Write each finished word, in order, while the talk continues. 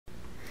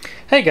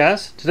Hey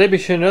guys, today be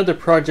showing another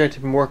project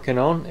I've been working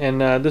on, and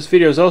this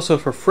video is also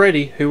for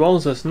Freddy, who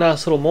owns this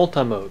nice little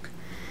Multimoog.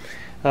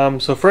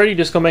 So Freddy,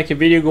 just gonna make a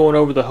video going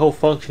over the whole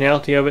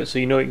functionality of it so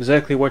you know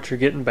exactly what you're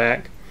getting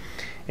back.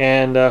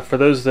 And for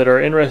those that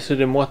are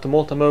interested in what the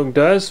Multimoog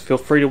does, feel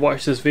free to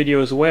watch this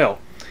video as well.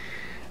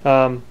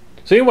 So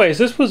anyways,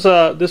 this was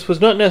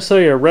not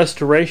necessarily a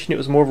restoration, it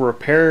was more of a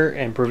repair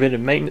and preventive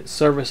maintenance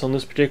service on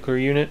this particular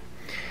unit.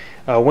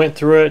 Went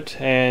through it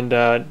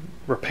and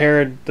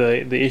repaired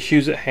the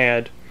issues it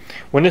had.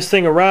 When this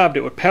thing arrived,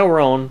 it would power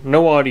on,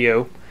 no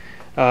audio.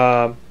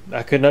 I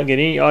could not get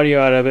any audio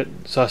out of it,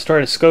 so I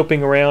started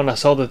scoping around. I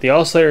saw that the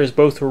oscillators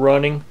both were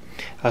running.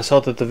 I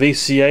saw that the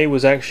VCA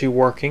was actually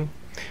working,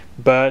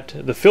 but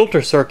the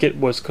filter circuit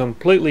was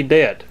completely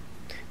dead.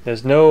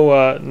 There's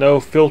no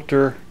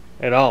filter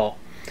at all.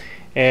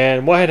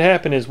 And what had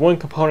happened is one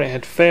component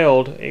had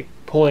failed,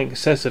 pulling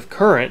excessive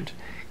current,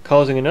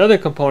 causing another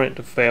component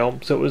to fail.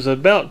 So it was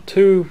about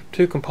two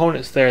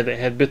components there that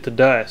had bit the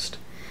dust,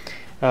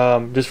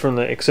 just from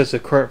the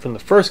excessive current from the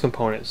first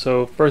component.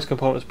 So first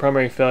component was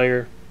primary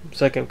failure,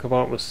 second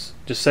component was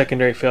just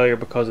secondary failure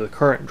because of the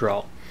current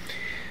draw.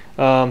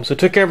 So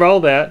took care of all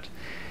that,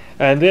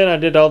 and then I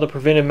did all the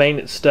preventive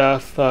maintenance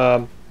stuff,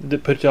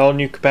 put all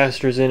new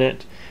capacitors in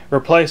it,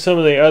 replaced some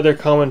of the other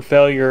common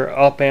failure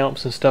op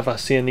amps and stuff I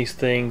see in these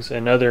things,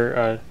 and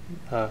other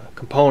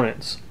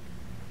components,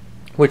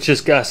 which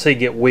just I say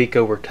get weak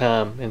over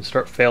time and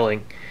start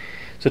failing.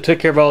 So took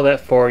care of all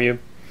that for you.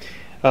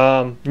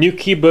 New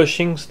key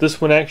bushings. This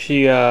one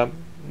actually,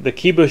 the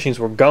key bushings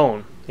were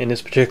gone in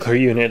this particular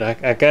unit.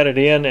 I got it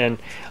in and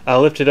I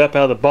lifted it up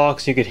out of the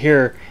box. You could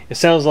hear it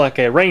sounds like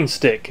a rain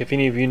stick, if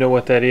any of you know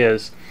what that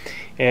is.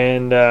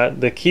 And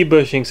the key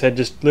bushings had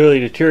just literally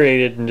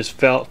deteriorated and just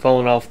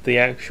fallen off the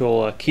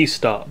actual key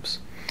stops.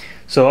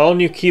 So all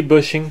new key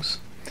bushings,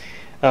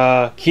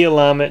 key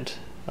alignment,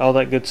 all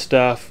that good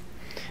stuff.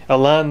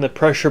 Align the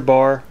pressure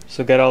bar,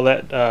 so got all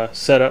that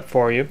set up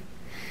for you,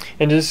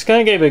 and just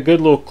kind of gave it a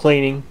good little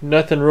cleaning.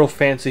 Nothing real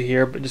fancy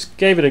here, but just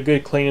gave it a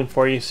good cleaning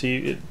for you, so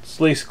it's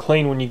at least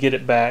clean when you get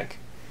it back.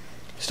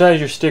 Still has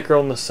your sticker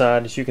on the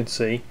side, as you can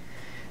see.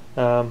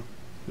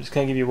 Just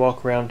kind of give you a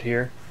walk around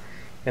here,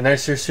 and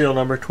that's your serial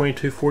number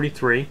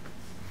 2243,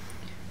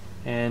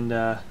 and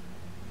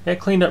that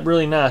cleaned up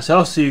really nice.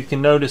 Also, you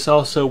can notice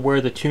also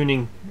where the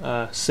tuning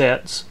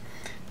sets.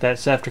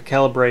 That's after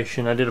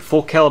calibration. I did a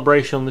full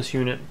calibration on this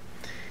unit,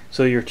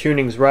 so your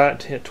tuning's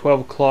right at 12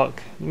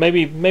 o'clock,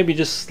 maybe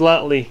just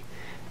slightly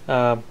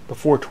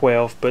before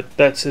 12, but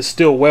it's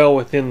still well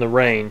within the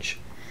range.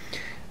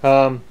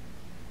 Let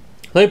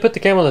me put the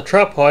camera on the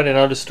tripod and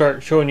I'll just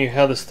start showing you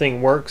how this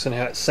thing works and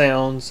how it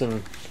sounds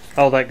and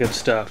all that good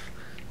stuff.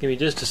 Give me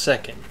just a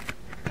second.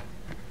 Make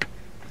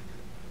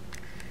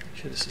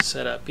sure this is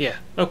set up. Yeah,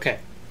 okay.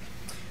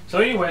 So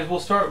anyways,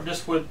 we'll start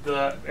just with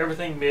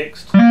everything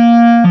mixed.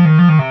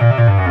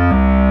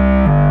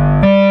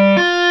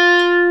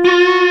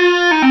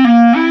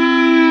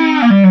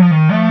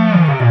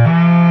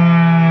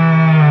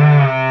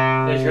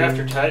 There's your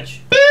aftertouch.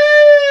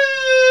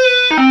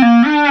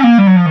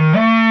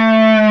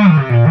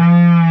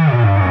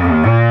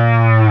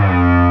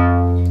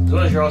 As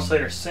well as your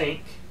oscillator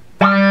sync.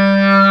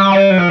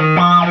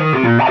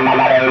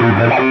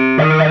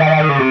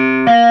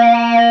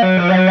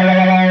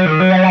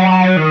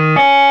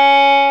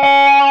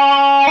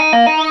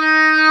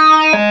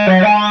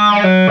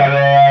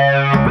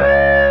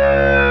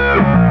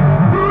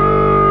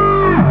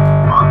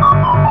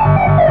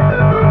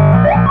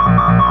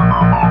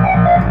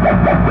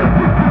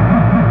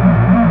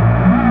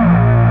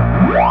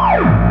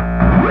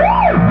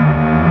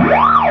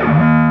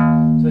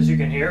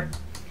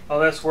 All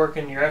that's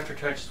working, your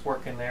aftertouch is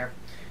working there.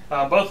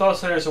 Both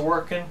oscillators are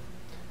working.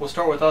 We'll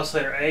start with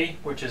oscillator A,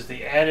 which is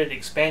the added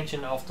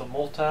expansion of the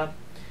multi.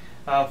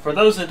 For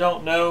those that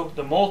don't know,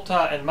 the multi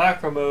and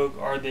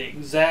Micromoog are the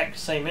exact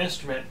same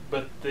instrument,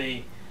 but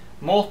the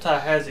multi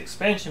has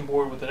expansion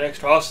board with an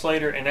extra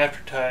oscillator and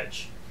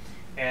aftertouch,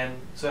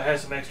 and so it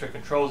has some extra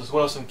controls as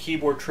well as some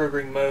keyboard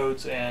triggering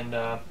modes, and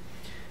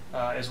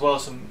as well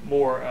as some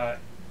more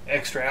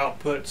extra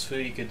outputs so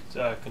you could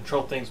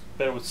control things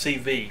better with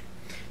CV.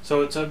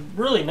 So it's a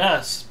really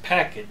nice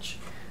package.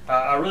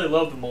 I really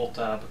love the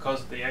multi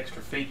because of the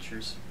extra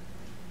features.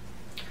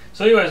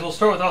 So anyways, we'll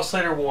start with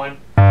oscillator 1.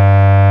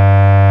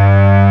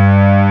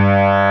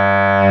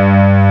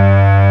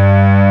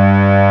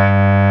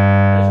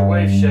 There's your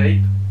wave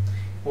shape.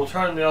 We'll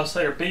turn the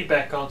oscillator B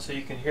back on so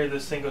you can hear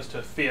this thing goes to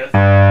a fifth.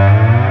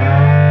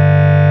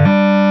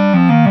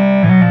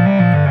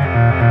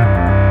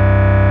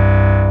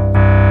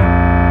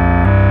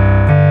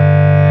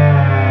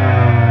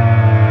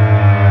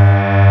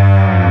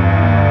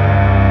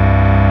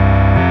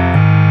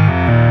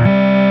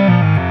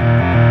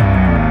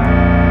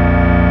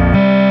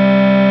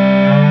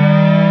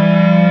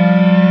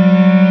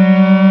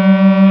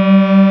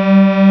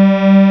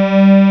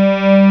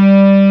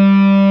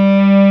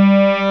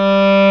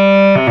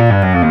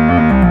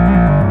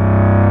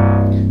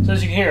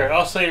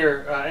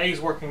 Oscillator A is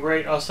working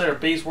great. Oscillator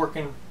B is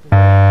working.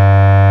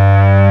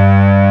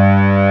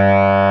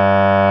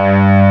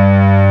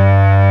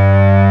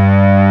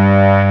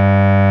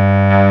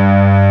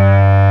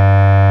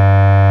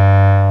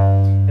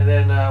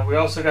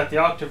 the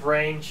octave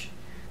range,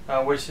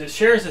 which it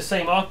shares the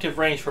same octave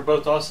range for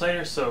both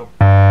oscillators. So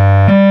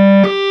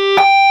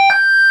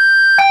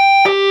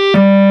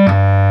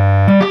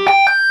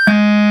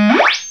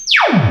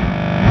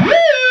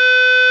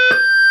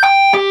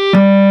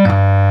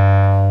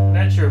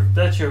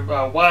that's your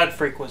wide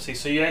frequency.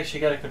 So you actually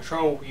got to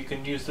control. You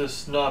can use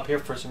this knob here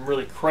for some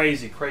really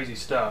crazy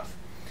stuff.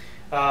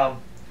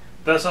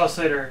 That's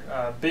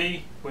oscillator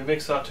B. We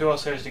mix our two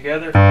oscillators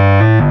together.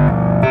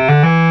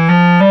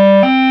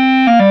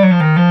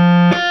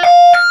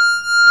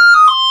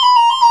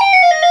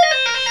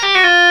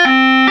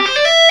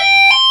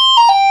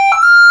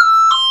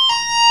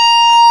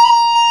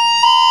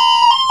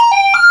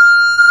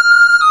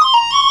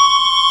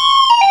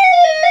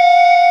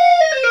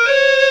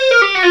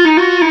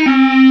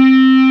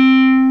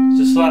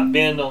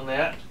 Bend on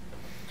that.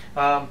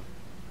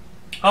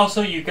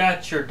 Also, you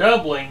got your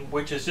doubling,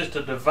 which is just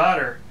a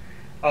divider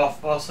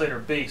off oscillator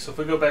B. So if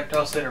we go back to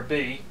oscillator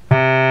B,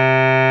 as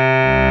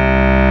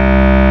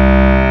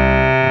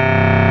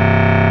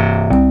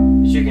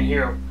you can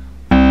hear,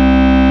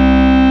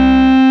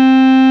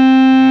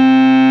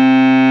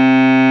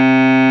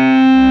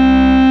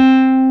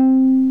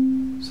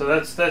 so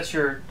that's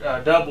your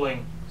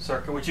doubling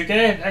circuit, which you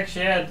can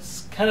actually add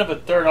kind of a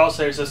third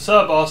oscillator. It's a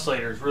sub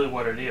oscillator is really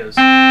what it is.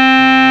 And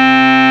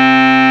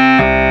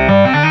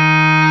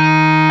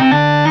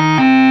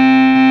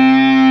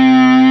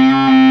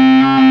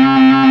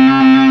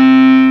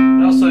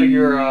also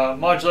your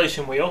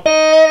modulation wheel.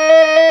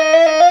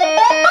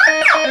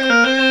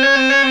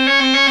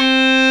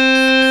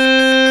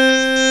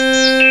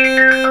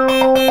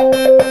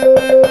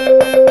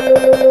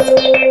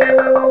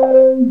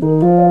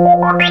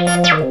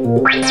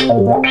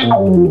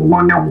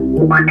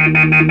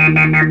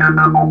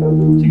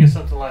 So you get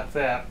something like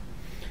that.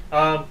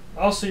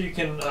 Also, you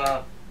can.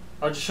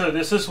 I'll just show you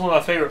this. This is one of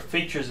my favorite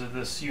features of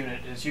this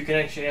unit. Is you can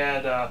actually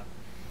add.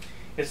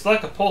 It's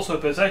like a pulse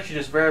width, but it's actually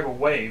just variable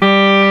wave. There's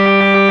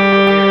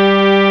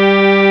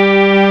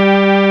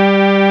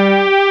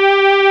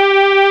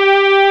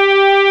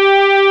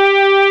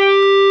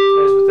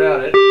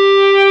without it.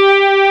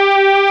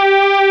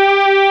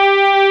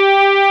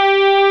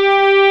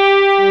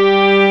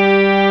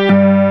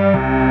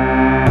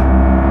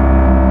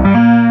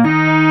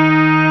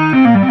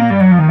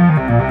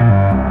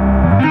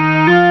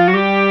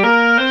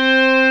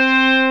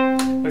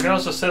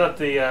 Also set up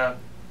the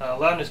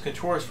loudness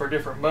contours for a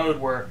different mode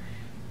where,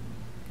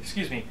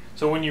 excuse me,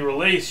 so when you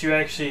release, you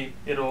actually,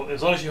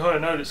 as long as you hold a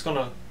note, it's going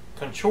to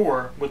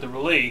contour with the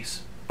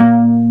release.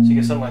 So you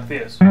get something like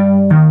this. So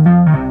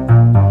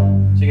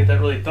you get that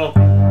really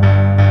thumping.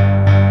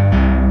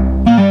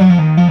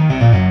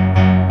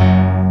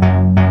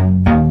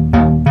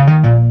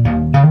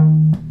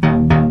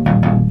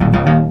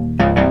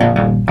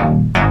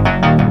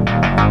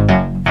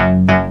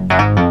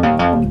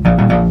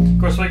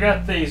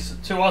 These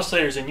two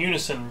oscillators in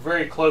unison,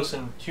 very close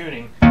in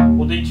tuning.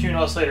 We'll detune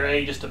oscillator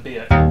A just a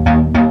bit.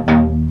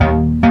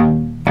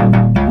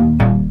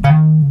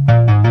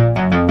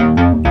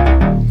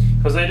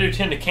 Because they do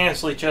tend to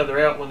cancel each other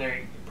out when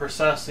they're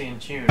precisely in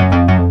tune.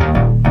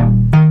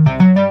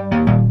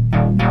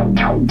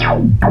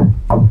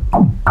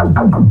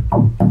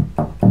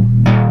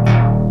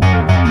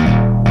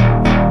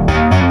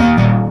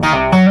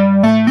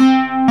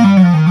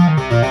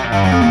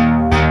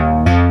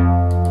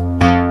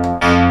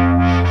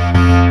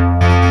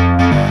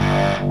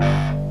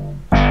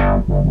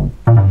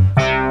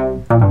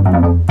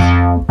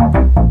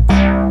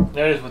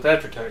 That is with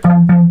aftertouch.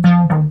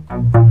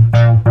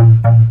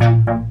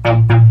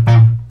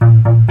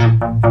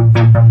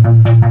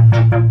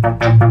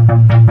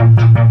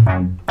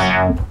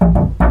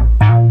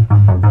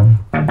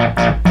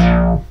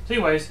 So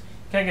anyways,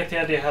 kind of get the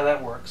idea how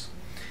that works.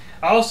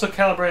 I also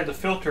calibrated the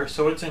filter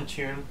so it's in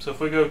tune. So if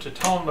we go to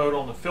tone mode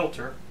on the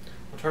filter,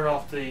 we'll turn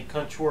off the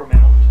contour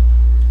mount.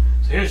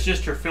 So here's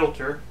just your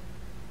filter.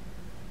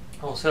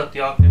 I'll set up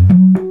the octave. Put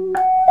you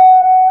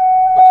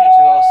into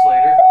the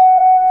oscillator.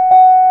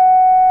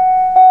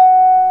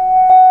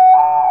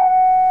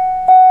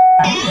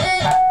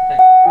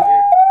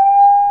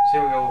 So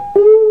here we go.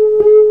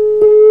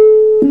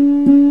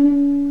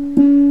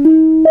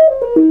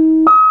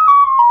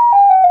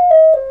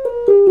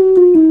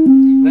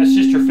 And that's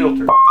just your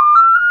filter.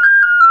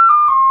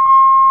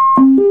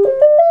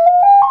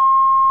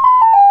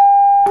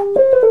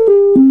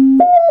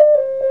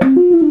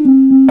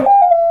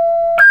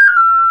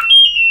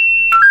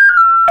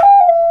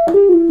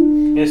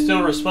 And it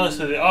still responds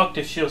to the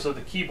octave shifts of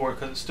the keyboard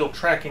because it's still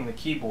tracking the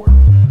keyboard.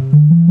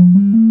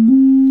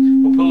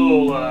 We'll put a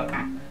little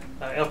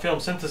film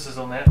synthesis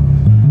on that.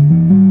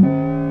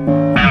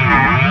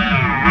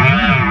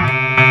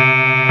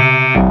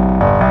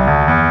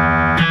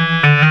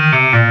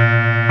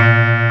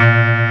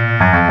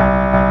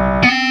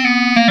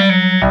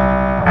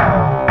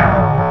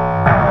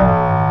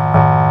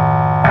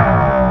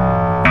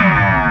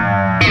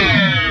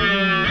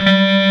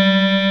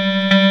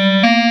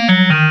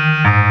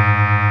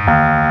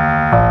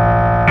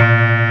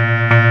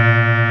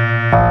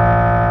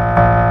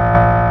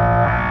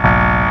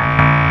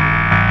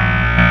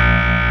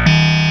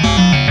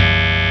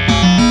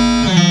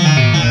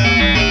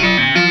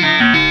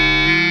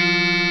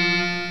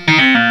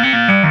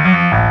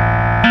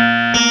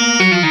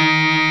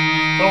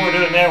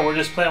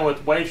 down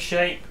with wave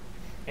shape,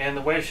 and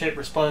the wave shape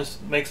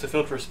makes the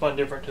filter respond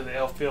different to the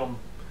L film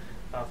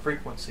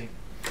frequency.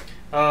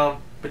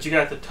 But you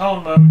got the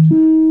tone mode,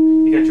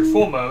 you got your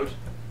full mode,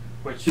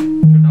 which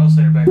turn the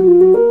oscillator back,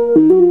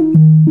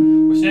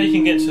 which now you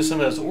can get to some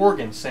of those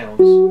organ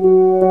sounds.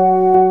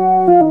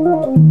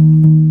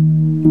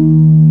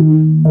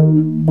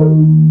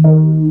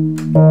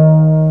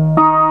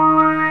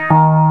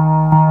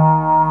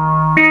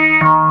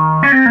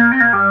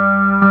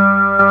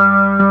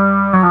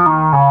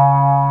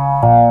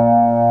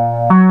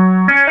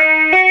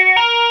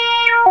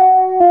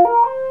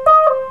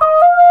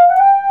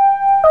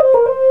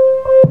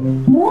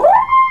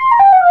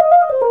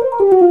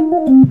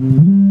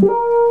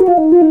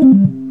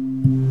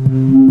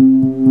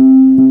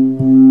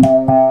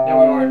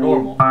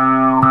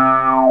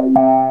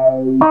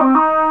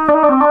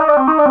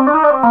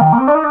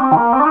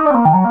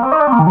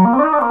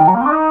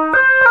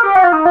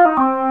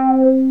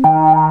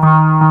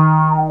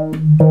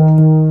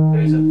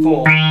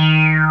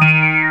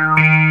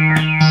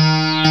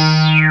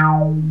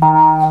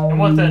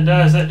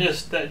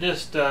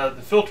 The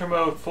filter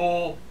mode,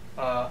 full,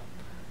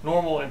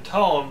 normal, and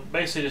tone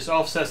basically just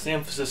offsets the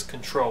emphasis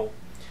control.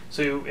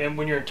 So, and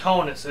when you're in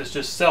tone, it's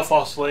just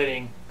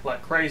self-oscillating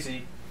like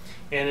crazy,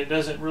 and it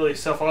doesn't really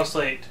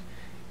self-oscillate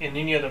in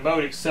any other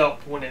mode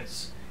except when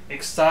it's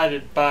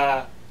excited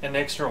by an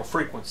external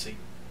frequency,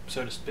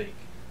 so to speak.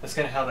 That's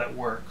kind of how that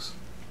works.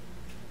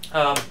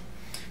 But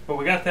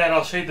we got that.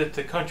 I'll show you that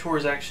the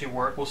contours actually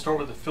work. We'll start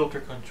with the filter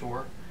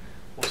contour.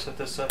 We'll set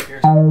this up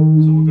here. So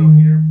we'll go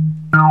here.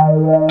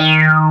 We'll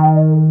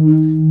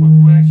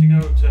actually go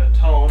to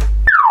tone.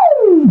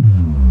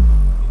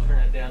 Turn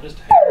it down just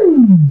a hair.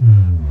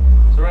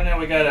 So right now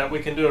we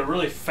can do a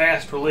really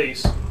fast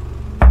release.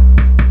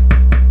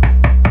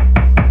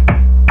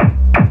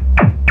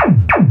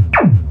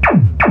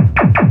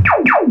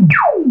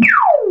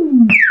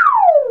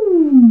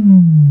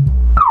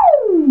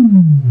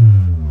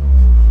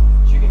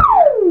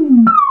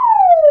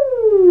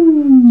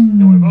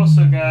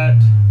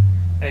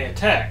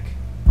 Attack.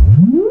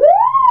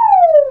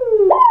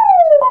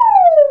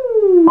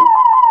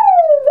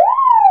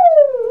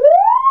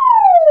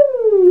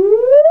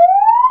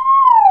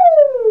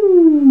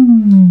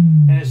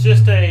 And it's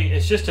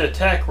just an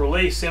attack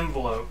release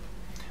envelope.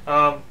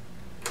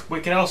 We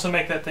can also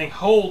make that thing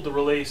hold the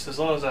release as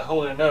long as I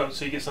hold a note,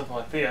 so you get something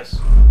like this.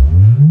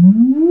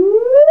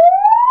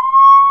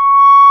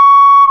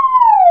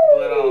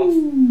 Pull it off.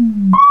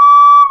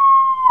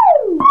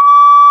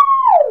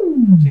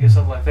 So you get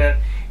something like that.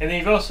 And then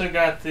you've also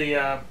got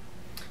the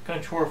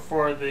contour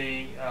for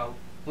the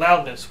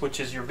loudness, which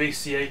is your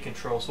VCA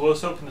control. So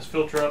let's open this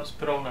filter up, let's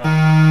put on the... And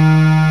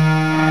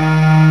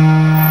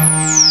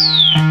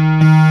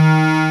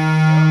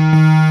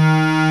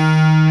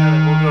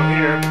then we'll go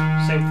here,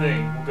 same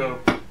thing. We'll go,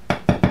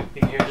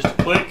 you can hear just a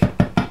click.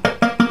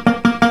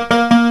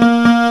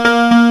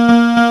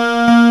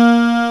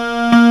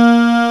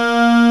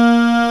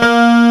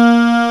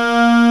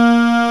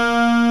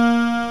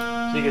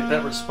 So you get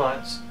that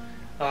response.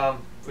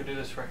 If we do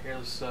this right here,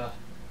 let's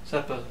set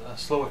up a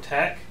slow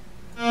attack.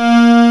 So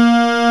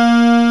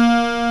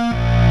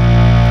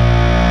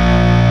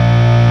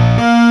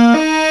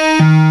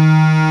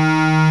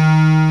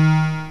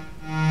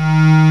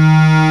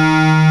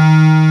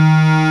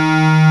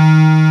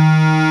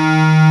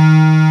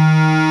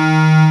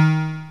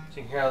you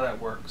can hear how that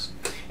works.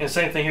 And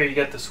same thing here, you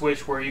got the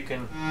switch where you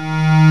can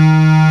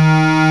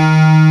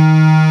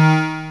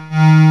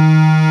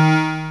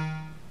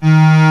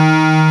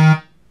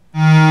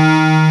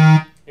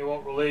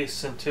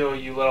until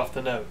you let off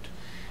the note.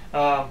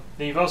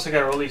 Then you've also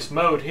got a release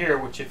mode here,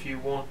 which if you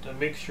want a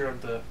mixture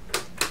of the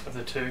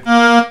two,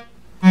 and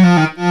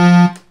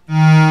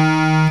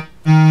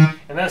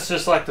that's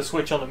just like the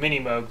switch on the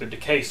Multimoog, the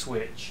decay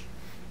switch.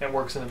 That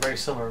works in a very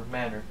similar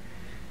manner.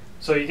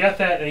 So you got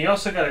that, and you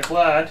also got a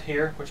glide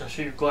here, which I'll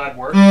show you glide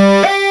work.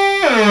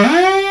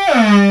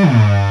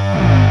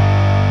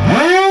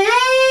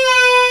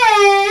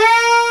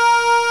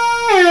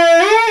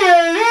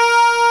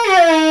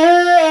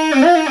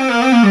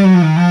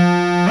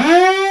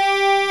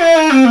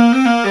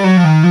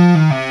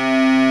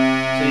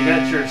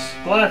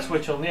 Glide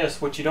switch on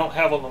this, which you don't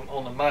have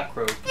on the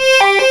micro.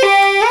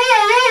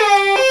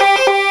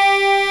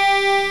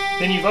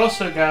 Then you've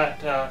also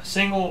got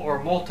single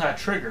or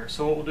multi-trigger.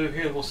 So what we'll do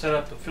here is we'll set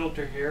up the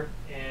filter here,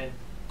 and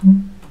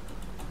you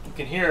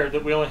can hear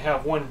that we only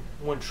have one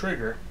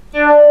trigger.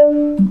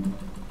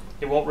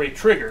 It won't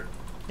re-trigger,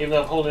 even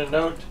though I'm holding a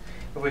note.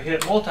 If we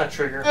hit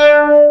multi-trigger, you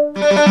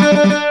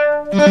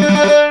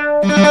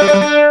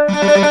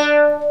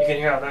can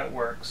hear how that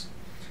works.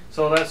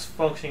 So that's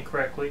functioning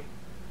correctly.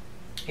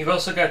 You've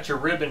also got your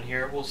ribbon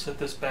here. We'll set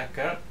this back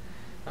up.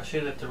 I'll show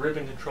you that the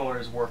ribbon controller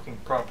is working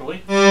properly.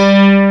 You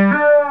can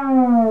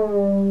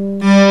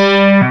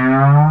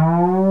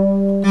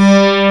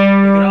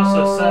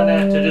also assign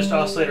that to just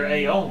oscillator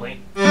A only,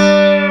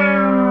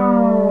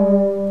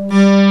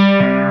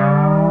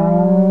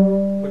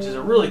 which is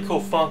a really cool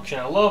function.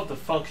 I love the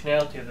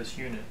functionality of this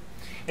unit.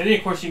 And then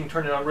of course you can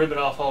turn the ribbon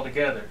off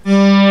altogether.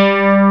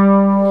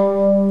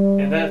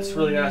 And that's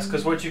really nice,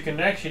 because what you can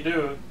actually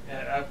do,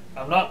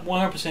 I'm not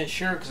 100%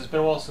 sure because it's been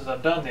a while since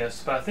I've done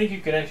this, but I think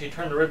you can actually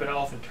turn the ribbon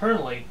off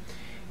internally,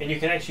 and you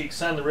can actually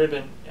assign the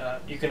ribbon,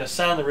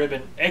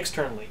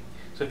 externally.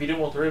 So if you don't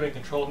want the ribbon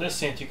control in this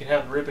sense, you can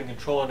have the ribbon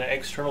control in an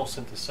external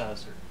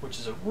synthesizer, which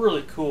is a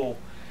really cool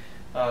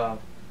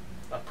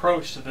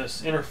approach to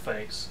this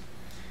interface.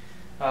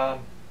 But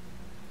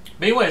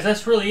anyways,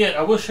 that's really it.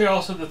 I will show you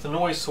also that the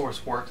noise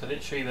source works. I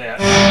didn't show you that.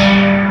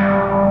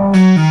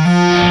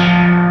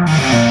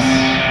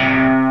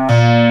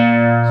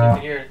 So you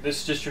can hear,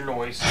 this is just your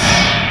noise.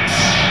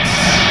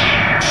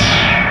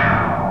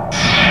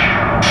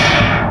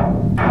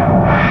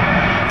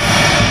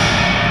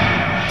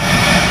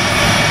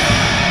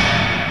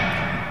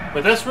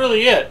 But that's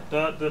really it.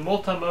 The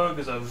Multimoog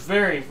is a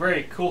very,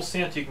 very cool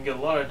synth. You can get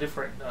a lot of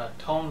different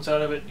tones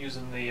out of it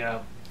using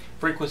the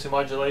frequency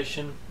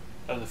modulation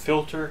of the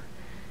filter,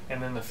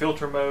 and then the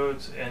filter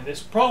modes. And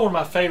it's probably one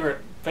of my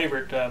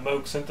favorite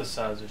Moog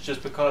synthesizers,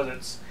 just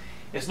because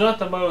it's not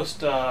the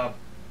most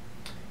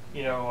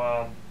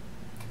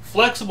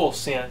flexible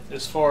synth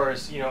as far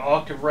as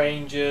octave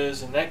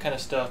ranges and that kind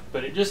of stuff,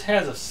 but it just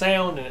has a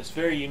sound, and it's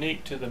very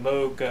unique to the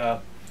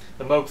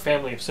Moog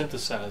family of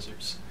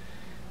synthesizers.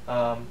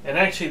 And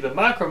actually the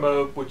Micro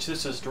Moog, which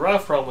this is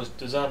derived from, was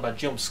designed by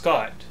Jim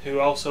Scott, who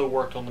also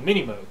worked on the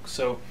Mini Moog.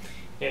 So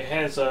it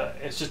has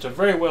it's just a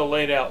very well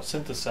laid out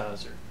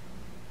synthesizer.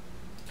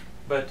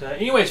 But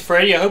anyways,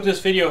 Freddy, I hope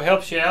this video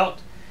helps you out.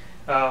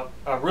 I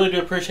really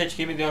do appreciate you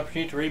giving me the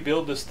opportunity to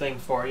rebuild this thing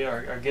for you,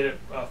 or get it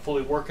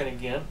fully working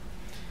again.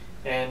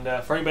 And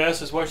for anybody else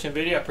that's watching the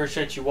video, I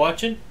appreciate you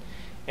watching.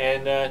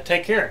 And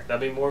take care. There'll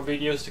be more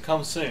videos to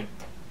come soon.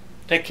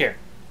 Take care.